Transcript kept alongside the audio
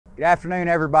Good afternoon,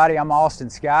 everybody. I'm Austin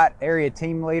Scott, area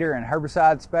team leader and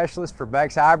herbicide specialist for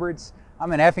Beck's Hybrids.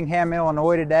 I'm in Effingham,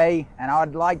 Illinois today, and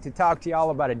I'd like to talk to y'all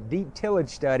about a deep tillage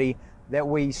study that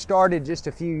we started just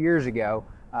a few years ago,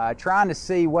 trying to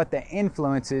see what the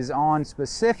influences on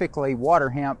specifically water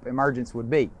hemp emergence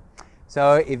would be.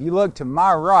 So if you look to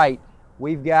my right,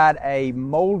 we've got a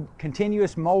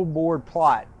continuous moldboard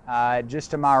plot just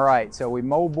to my right. So we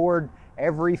moldboard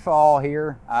every fall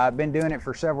here. I've been doing it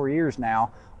for several years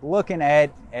now, looking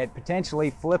at potentially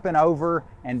flipping over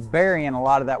and burying a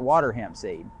lot of that water hemp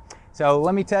seed. So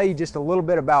let me tell you just a little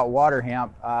bit about water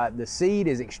hemp. The seed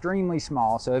is extremely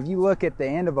small. So if you look at the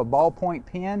end of a ballpoint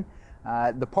pen,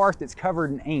 the part that's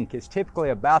covered in ink is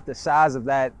typically about the size of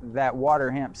that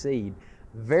water hemp seed.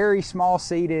 Very small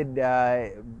seeded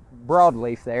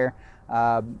broadleaf there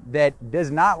that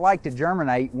does not like to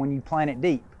germinate when you plant it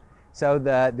deep. So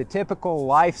the typical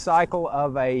life cycle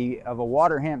of a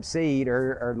water hemp seed,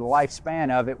 or the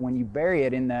lifespan of it when you bury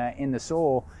it in the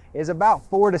soil, is about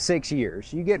 4 to 6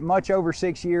 years. You get much over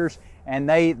 6 years and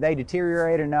they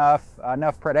deteriorate enough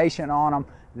predation on them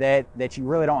that you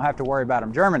really don't have to worry about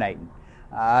them germinating.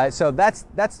 So that's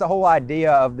the whole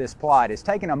idea of this plot, is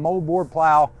taking a moldboard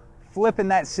plow, flipping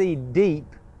that seed deep,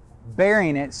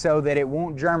 burying it so that it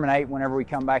won't germinate whenever we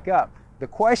come back up. The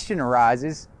question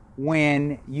arises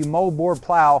when you moldboard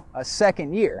plow a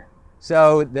second year.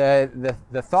 So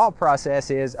the thought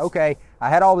process is, okay, I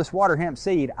had all this water hemp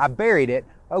seed, I buried it,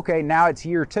 okay, now it's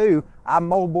year 2, I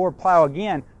moldboard plow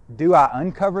again. Do I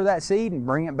uncover that seed and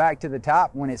bring it back to the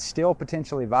top when it's still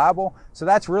potentially viable? So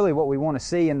that's really what we want to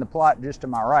see in the plot just to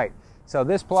my right. So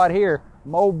this plot here,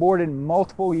 moldboarded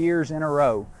multiple years in a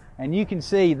row. And you can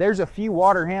see there's a few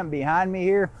water hemp behind me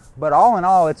here, but all in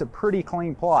all, it's a pretty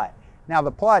clean plot. Now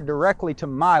the plot directly to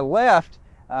my left,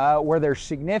 where there's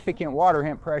significant water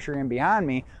hemp pressure in behind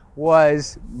me,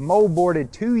 was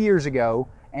moldboarded 2 years ago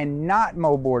and not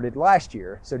moldboarded last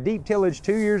year. So deep tillage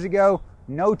 2 years ago,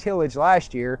 no tillage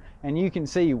last year, and you can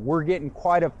see we're getting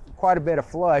quite a bit of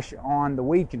flush on the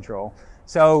weed control.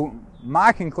 So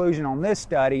my conclusion on this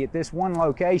study at this one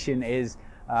location is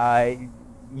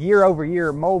year over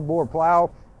year moldboard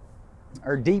plow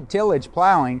or deep tillage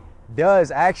plowing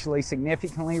does actually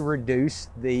significantly reduce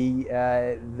the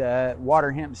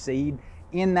water hemp seed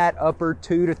in that upper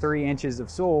 2 to 3 inches of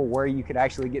soil where you could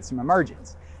actually get some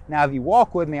emergence. Now if you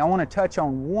walk with me, I want to touch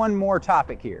on one more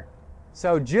topic here.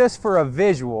 So just for a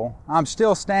visual, I'm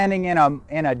still standing in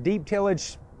a deep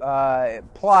tillage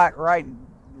plot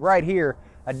right here.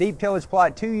 A deep tillage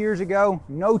plot 2 years ago,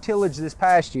 no tillage this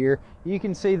past year. You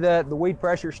can see the weed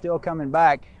pressure still coming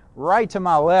back. Right to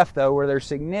my left though, where there's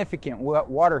significant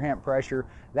water hemp pressure,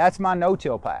 that's my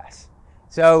no-till pass.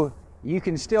 So you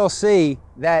can still see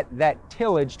that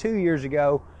tillage 2 years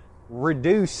ago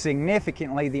reduced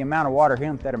significantly the amount of water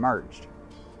hemp that emerged.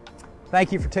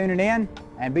 Thank you for tuning in,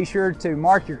 and be sure to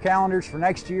mark your calendars for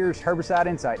next year's Herbicide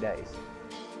Insight Days.